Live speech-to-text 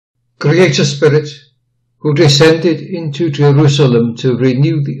Creator Spirit, who descended into Jerusalem to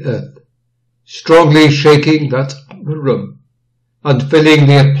renew the earth, strongly shaking that upper room and filling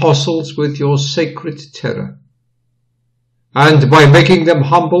the apostles with your sacred terror. And by making them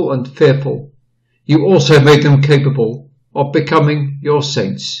humble and fearful, you also made them capable of becoming your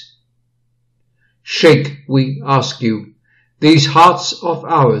saints. Shake, we ask you, these hearts of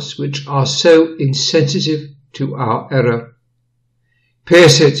ours which are so insensitive to our error.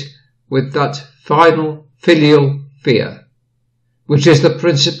 Pierce it with that final filial fear, which is the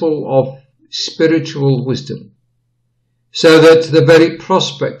principle of spiritual wisdom, so that the very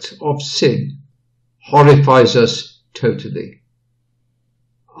prospect of sin horrifies us totally.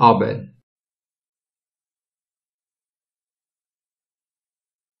 Amen.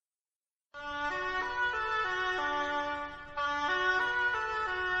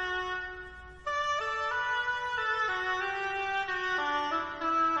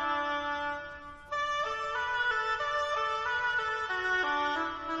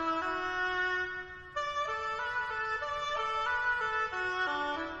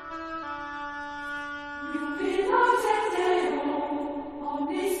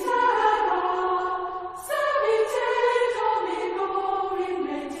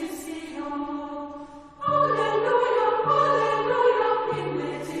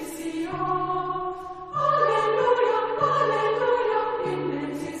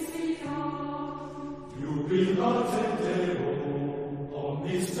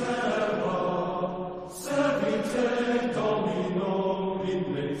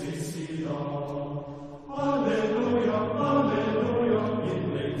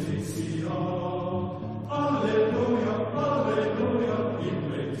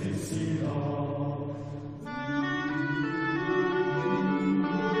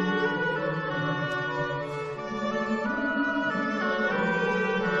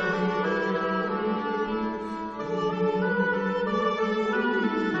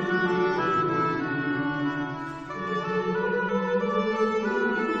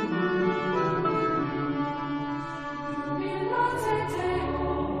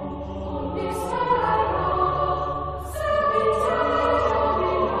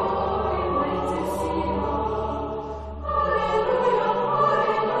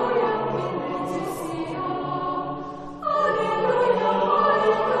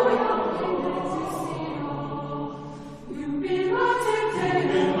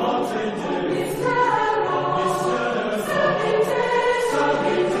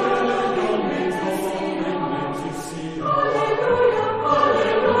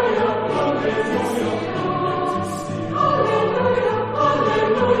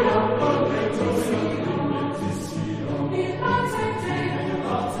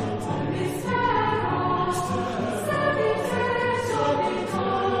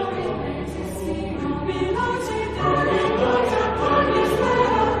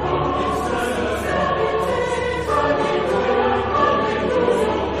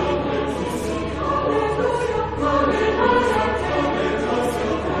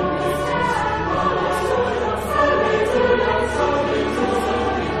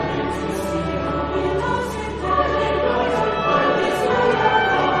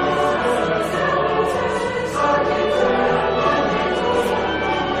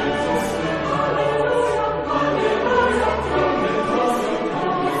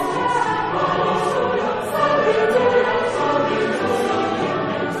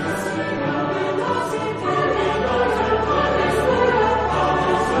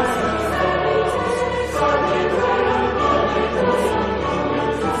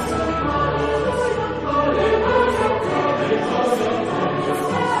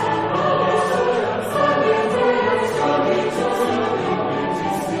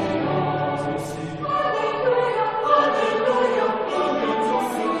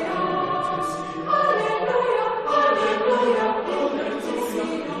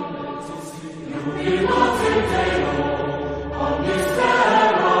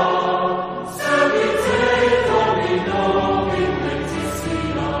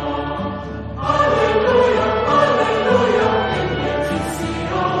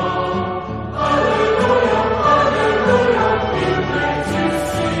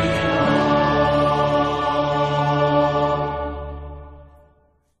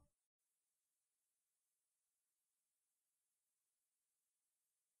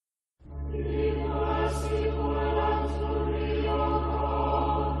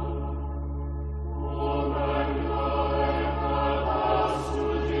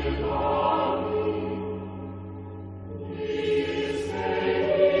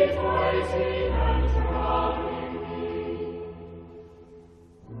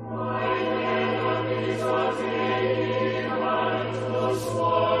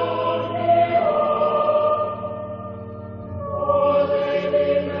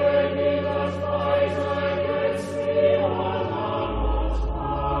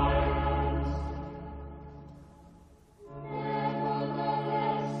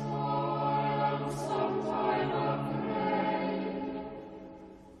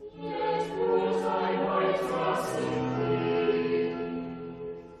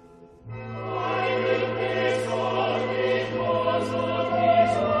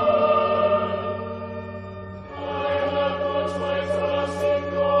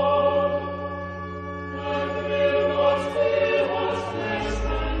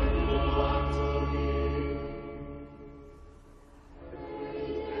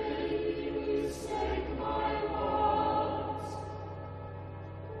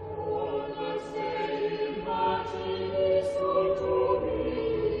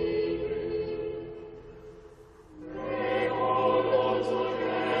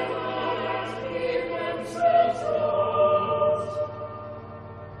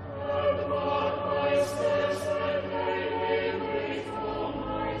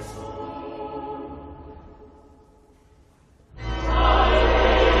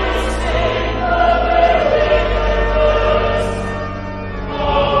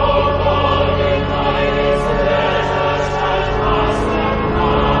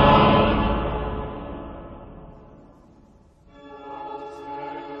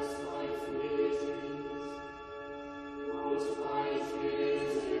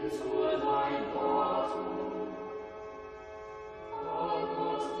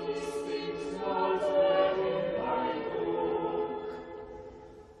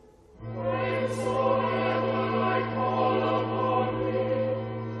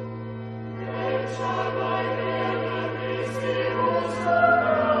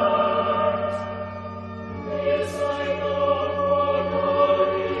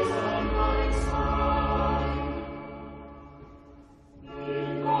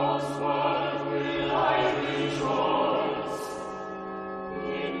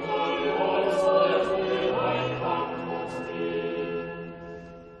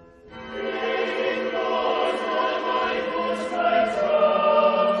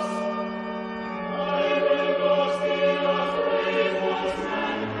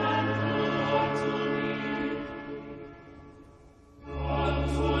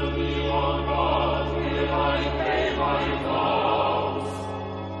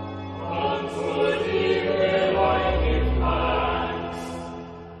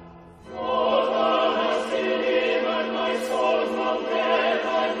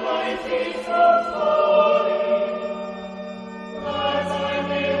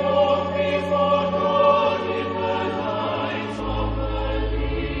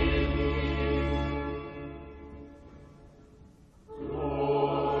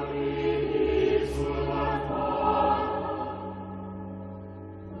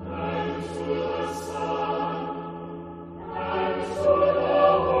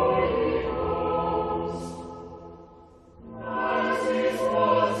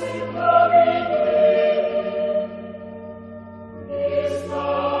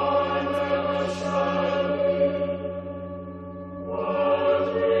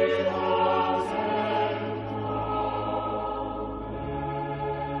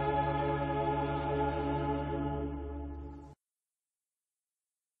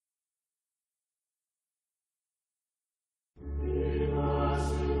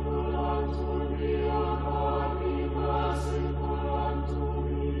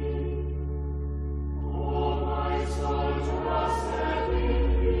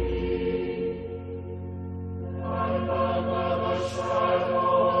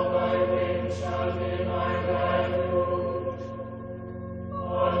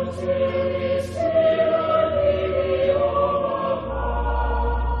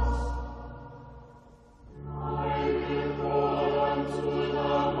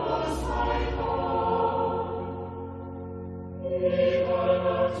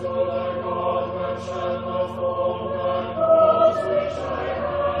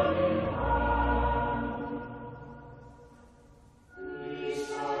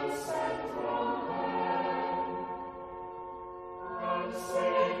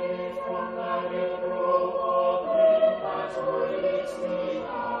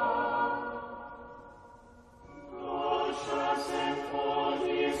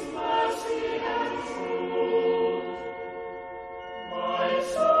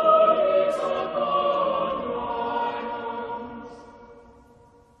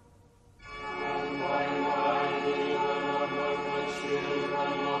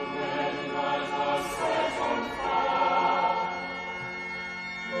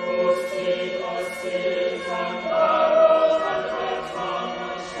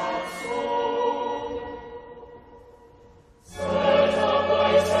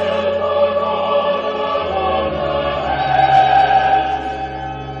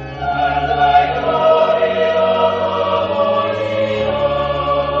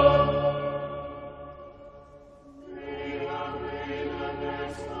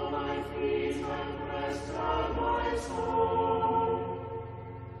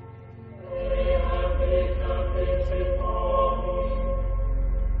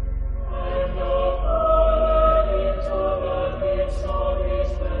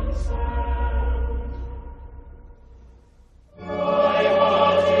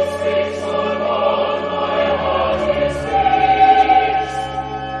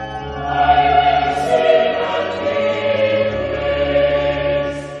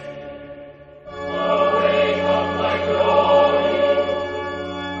 Glory.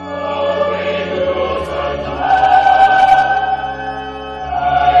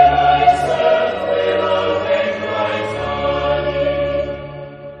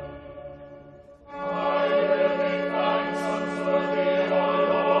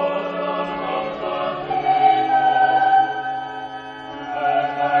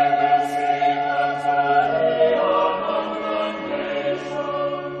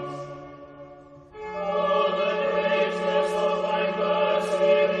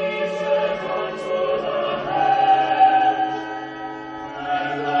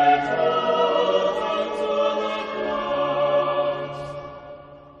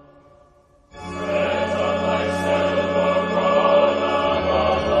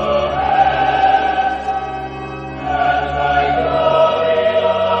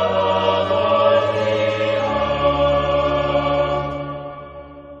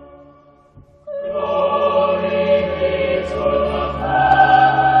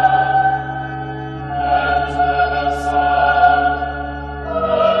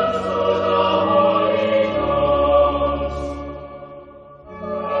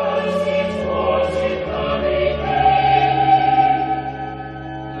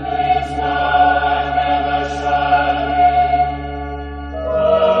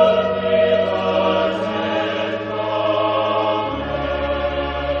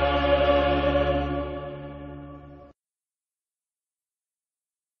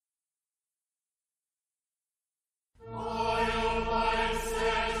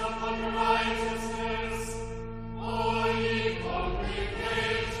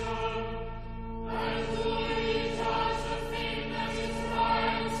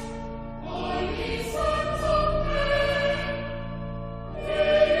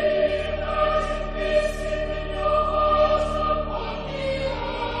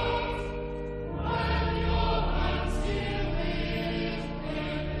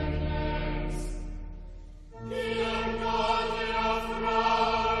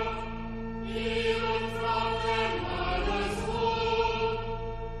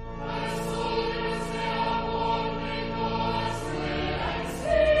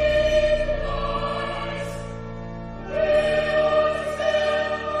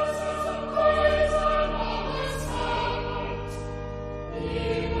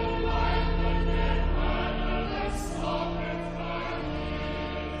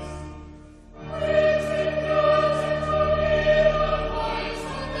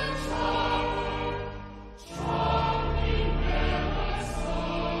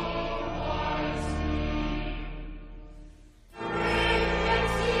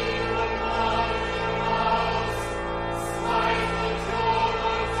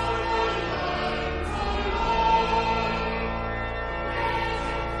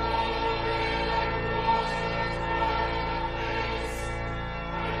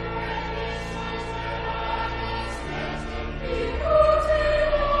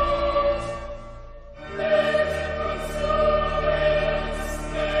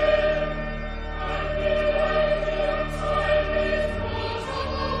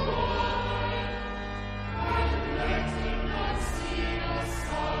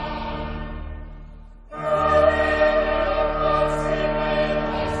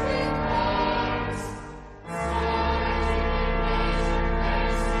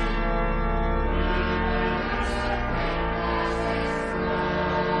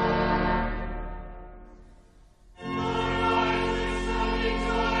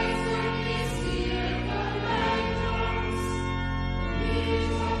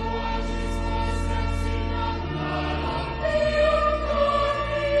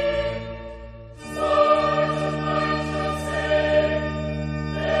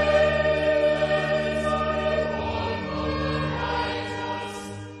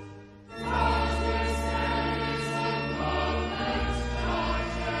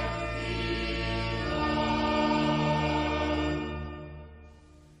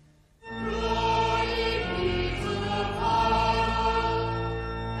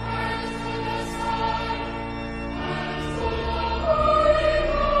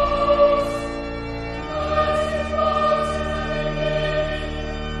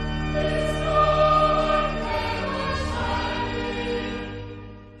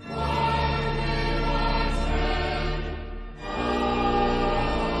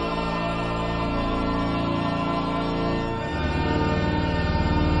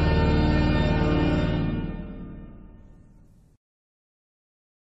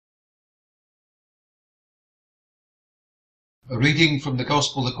 A reading from the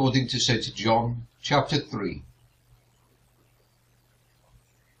Gospel according to St. John, chapter 3.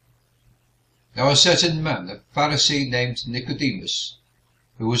 Now a certain man, a Pharisee named Nicodemus,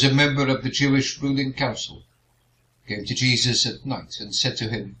 who was a member of the Jewish ruling council, came to Jesus at night and said to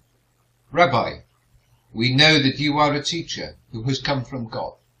him, Rabbi, we know that you are a teacher who has come from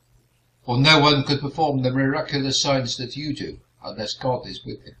God, for no one could perform the miraculous signs that you do unless God is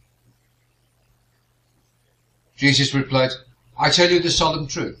with him. Jesus replied, I tell you the solemn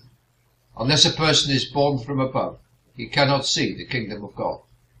truth, unless a person is born from above, he cannot see the kingdom of God.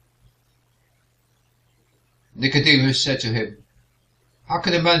 Nicodemus said to him, How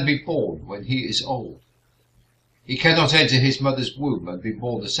can a man be born when he is old? He cannot enter his mother's womb and be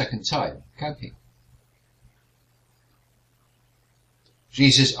born a second time, can he?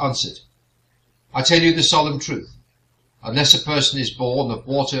 Jesus answered, I tell you the solemn truth, unless a person is born of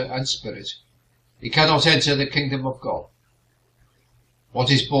water and spirit, he cannot enter the kingdom of God. What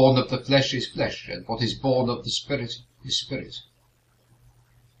is born of the flesh is flesh, and what is born of the Spirit is spirit.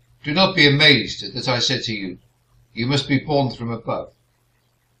 Do not be amazed that I said to you, You must be born from above.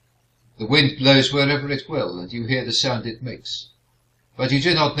 The wind blows wherever it will, and you hear the sound it makes, but you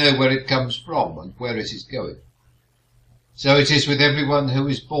do not know where it comes from and where it is going. So it is with everyone who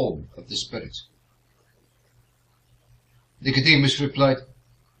is born of the Spirit. Nicodemus replied,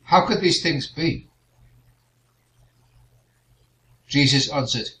 How could these things be? Jesus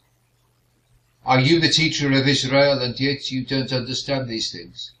answered, Are you the teacher of Israel, and yet you don't understand these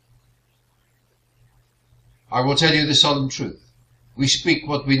things? I will tell you the solemn truth. We speak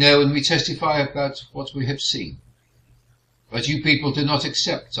what we know and we testify about what we have seen. But you people do not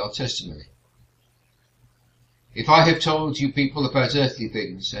accept our testimony. If I have told you people about earthly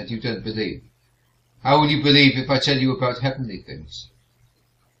things and you don't believe, how will you believe if I tell you about heavenly things?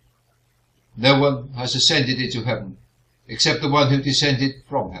 No one has ascended into heaven except the one who descended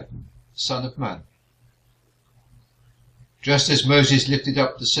from heaven, the Son of Man. Just as Moses lifted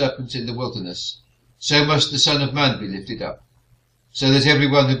up the serpent in the wilderness, so must the Son of Man be lifted up, so that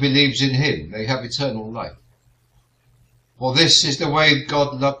everyone who believes in him may have eternal life. For this is the way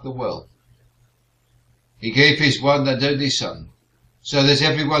God loved the world. He gave his one and only Son, so that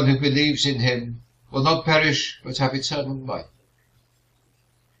everyone who believes in him will not perish but have eternal life.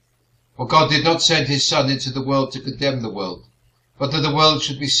 For God did not send his Son into the world to condemn the world, but that the world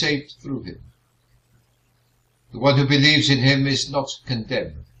should be saved through him. The one who believes in him is not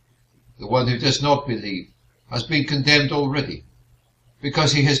condemned. The one who does not believe has been condemned already,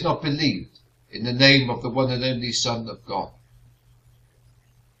 because he has not believed in the name of the one and only Son of God.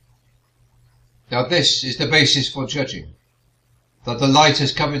 Now this is the basis for judging, that the light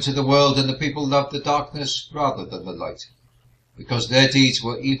has come into the world and the people love the darkness rather than the light, because their deeds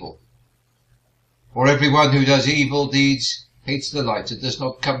were evil. For everyone who does evil deeds hates the light and does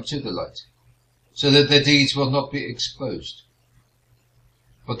not come to the light, so that their deeds will not be exposed.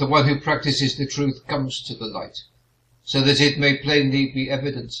 But the one who practices the truth comes to the light, so that it may plainly be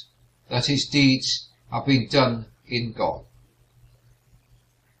evident that his deeds have been done in God.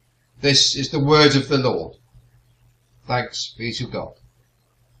 This is the word of the Lord. Thanks be to God.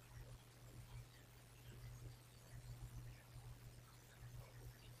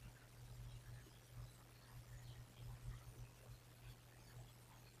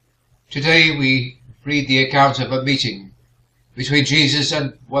 Today we read the account of a meeting between Jesus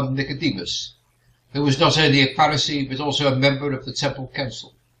and one Nicodemus, who was not only a Pharisee but also a member of the temple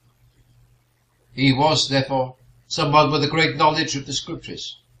council. He was, therefore, someone with a great knowledge of the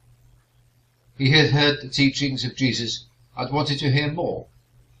Scriptures. He had heard the teachings of Jesus and wanted to hear more,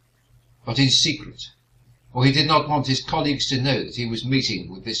 but in secret, for he did not want his colleagues to know that he was meeting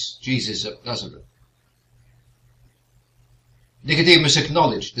with this Jesus of Nazareth. Nicodemus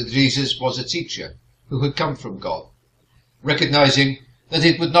acknowledged that Jesus was a teacher who had come from God, recognizing that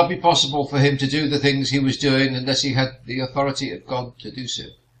it would not be possible for him to do the things he was doing unless he had the authority of God to do so.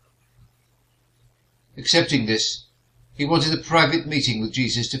 Accepting this, he wanted a private meeting with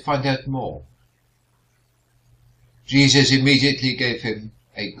Jesus to find out more. Jesus immediately gave him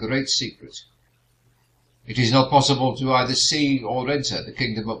a great secret. It is not possible to either see or enter the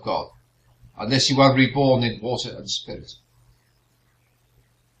kingdom of God unless you are reborn in water and spirit.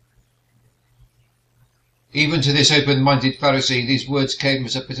 Even to this open-minded Pharisee, these words came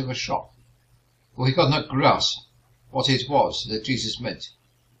as a bit of a shock, for he could not grasp what it was that Jesus meant.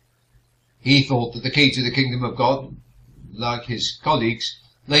 He thought that the key to the kingdom of God, like his colleagues,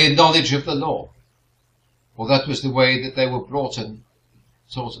 lay in knowledge of the law, for that was the way that they were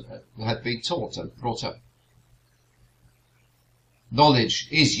had been taught and brought up. Knowledge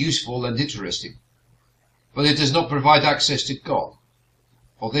is useful and interesting, but it does not provide access to God,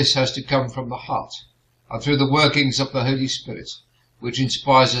 for this has to come from the heart, and through the workings of the Holy Spirit, which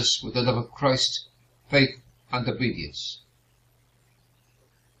inspires us with the love of Christ, faith and obedience.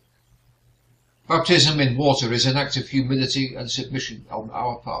 Baptism in water is an act of humility and submission on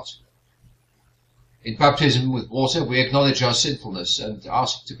our part. In baptism with water we acknowledge our sinfulness and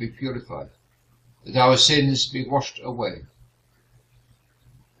ask to be purified, that our sins be washed away.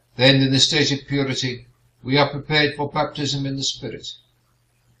 Then, in the state of purity, we are prepared for baptism in the Spirit,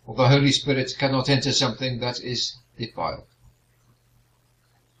 for the Holy Spirit cannot enter something that is defiled.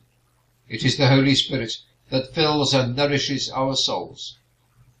 It is the Holy Spirit that fills and nourishes our souls,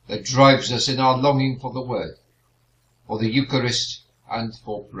 that drives us in our longing for the Word, for the Eucharist and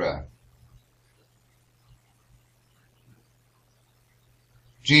for prayer.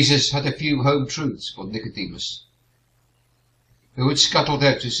 Jesus had a few home truths for Nicodemus, who had scuttled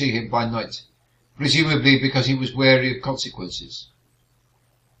out to see him by night, presumably because he was wary of consequences.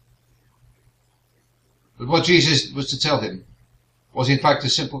 But what Jesus was to tell him was in fact a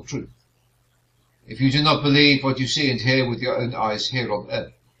simple truth. If you do not believe what you see and hear with your own eyes here on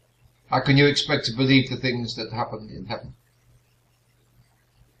earth, how can you expect to believe the things that happen in heaven?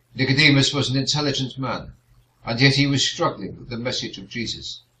 Nicodemus was an intelligent man, and yet he was struggling with the message of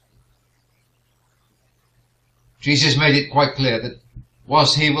Jesus. Jesus made it quite clear that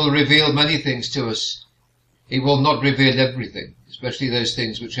whilst he will reveal many things to us, he will not reveal everything, especially those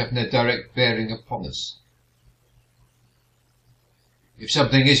things which have no direct bearing upon us. If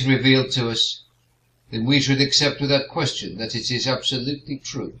something is revealed to us, then we should accept without question that it is absolutely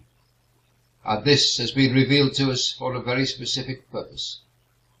true, and this has been revealed to us for a very specific purpose.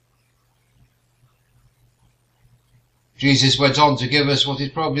 Jesus went on to give us what is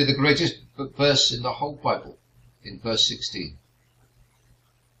probably the greatest verse in the whole Bible, in verse 16.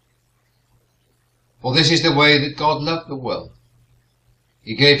 For this is the way that God loved the world.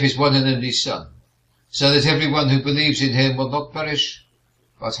 He gave his one and only Son, so that everyone who believes in him will not perish,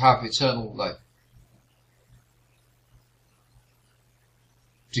 but have eternal life.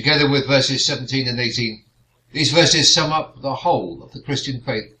 Together with verses 17 and 18, these verses sum up the whole of the Christian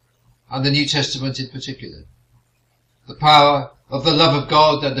faith, and the New Testament in particular. The power of the love of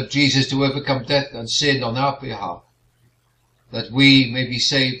God and of Jesus to overcome death and sin on our behalf, that we may be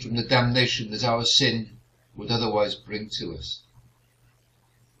saved from the damnation that our sin would otherwise bring to us.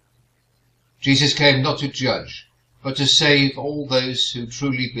 Jesus came not to judge, but to save all those who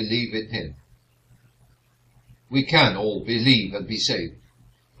truly believe in him. We can all believe and be saved.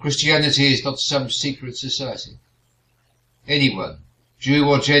 Christianity is not some secret society. Anyone, Jew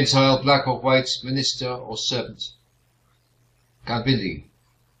or Gentile, black or white, minister or servant, can believe,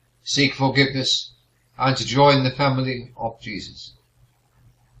 seek forgiveness, and to join the family of Jesus.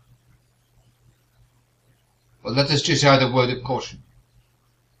 But let us just add a word of caution.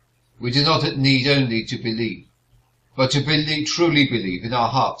 We do not need only to believe, but to truly believe in our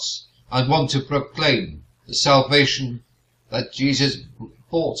hearts and want to proclaim the salvation that Jesus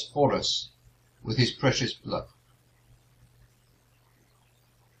bought for us with his precious blood.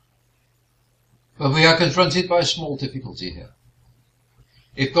 But we are confronted by a small difficulty here.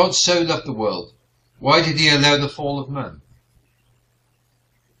 If God so loved the world, why did he allow the fall of man?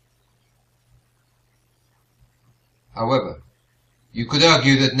 However, you could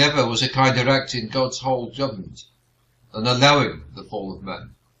argue that never was a kinder act in God's whole judgment than allowing the fall of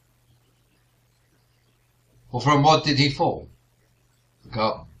man. For from what did he fall? The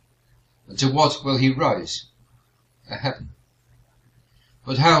garden. And to what will he rise? A heaven.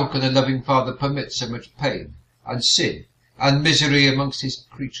 But how can a loving Father permit so much pain and sin and misery amongst his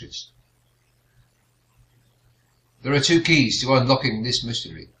creatures? There are two keys to unlocking this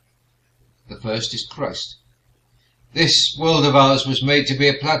mystery. The first is Christ. This world of ours was made to be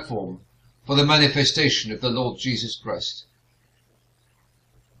a platform for the manifestation of the Lord Jesus Christ.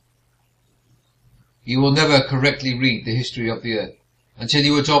 You will never correctly read the history of the earth until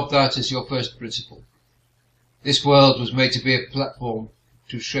you adopt that as your first principle. This world was made to be a platform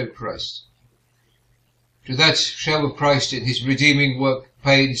to show Christ. To that show of Christ in his redeeming work,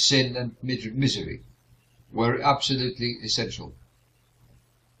 pain, sin and misery were absolutely essential.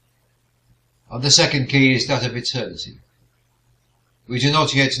 And the second key is that of eternity. We do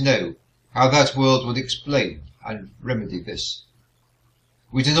not yet know how that world will explain and remedy this.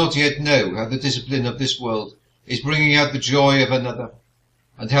 We do not yet know how the discipline of this world is bringing out the joy of another,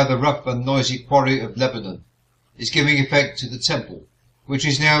 and how the rough and noisy quarry of Lebanon is giving effect to the temple, which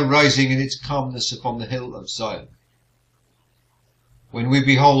is now rising in its calmness upon the hill of Zion. When we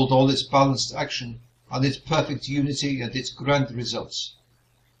behold all its balanced action, and its perfect unity and its grand results,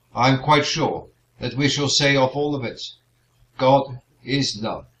 I am quite sure that we shall say of all of it, God is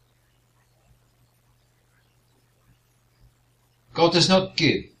love. God does not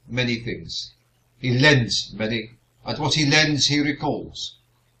give many things. He lends many, and what he lends he recalls.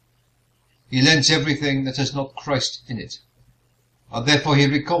 He lends everything that has not Christ in it, and therefore he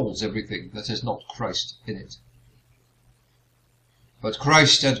recalls everything that has not Christ in it. But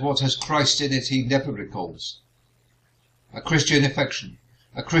Christ and what has Christ in it he never recalls. A Christian affection,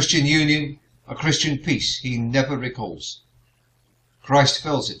 a Christian union, a Christian peace he never recalls. Christ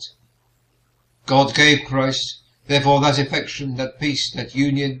fills it. God gave Christ, therefore that affection, that peace, that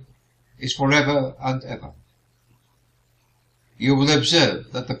union is forever and ever. You will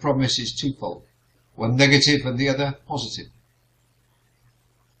observe that the promise is twofold, one negative and the other positive.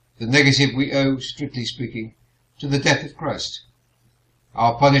 The negative we owe, strictly speaking, to the death of Christ.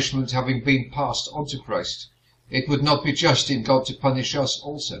 Our punishment having been passed on to Christ, it would not be just in God to punish us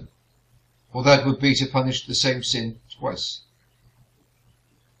also, for that would be to punish the same sin twice.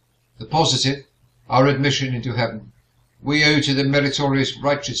 The positive, our admission into heaven, we owe to the meritorious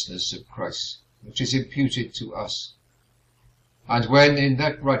righteousness of Christ, which is imputed to us. And when in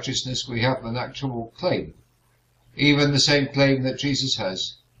that righteousness we have an actual claim, even the same claim that Jesus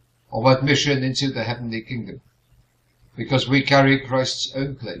has, of admission into the heavenly kingdom, because we carry Christ's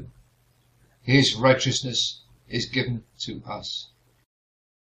own claim, his righteousness is given to us.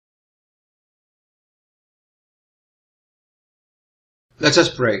 Let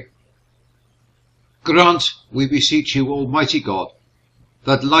us pray. Grant, we beseech you, Almighty God,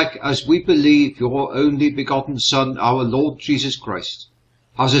 that like as we believe your only begotten Son, our Lord Jesus Christ,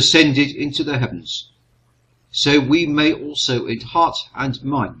 has ascended into the heavens, so we may also in heart and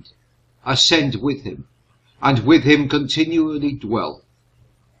mind ascend with him, and with him continually dwell,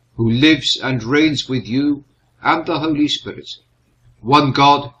 who lives and reigns with you and the Holy Spirit, one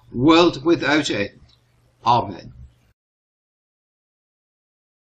God, world without end. Amen.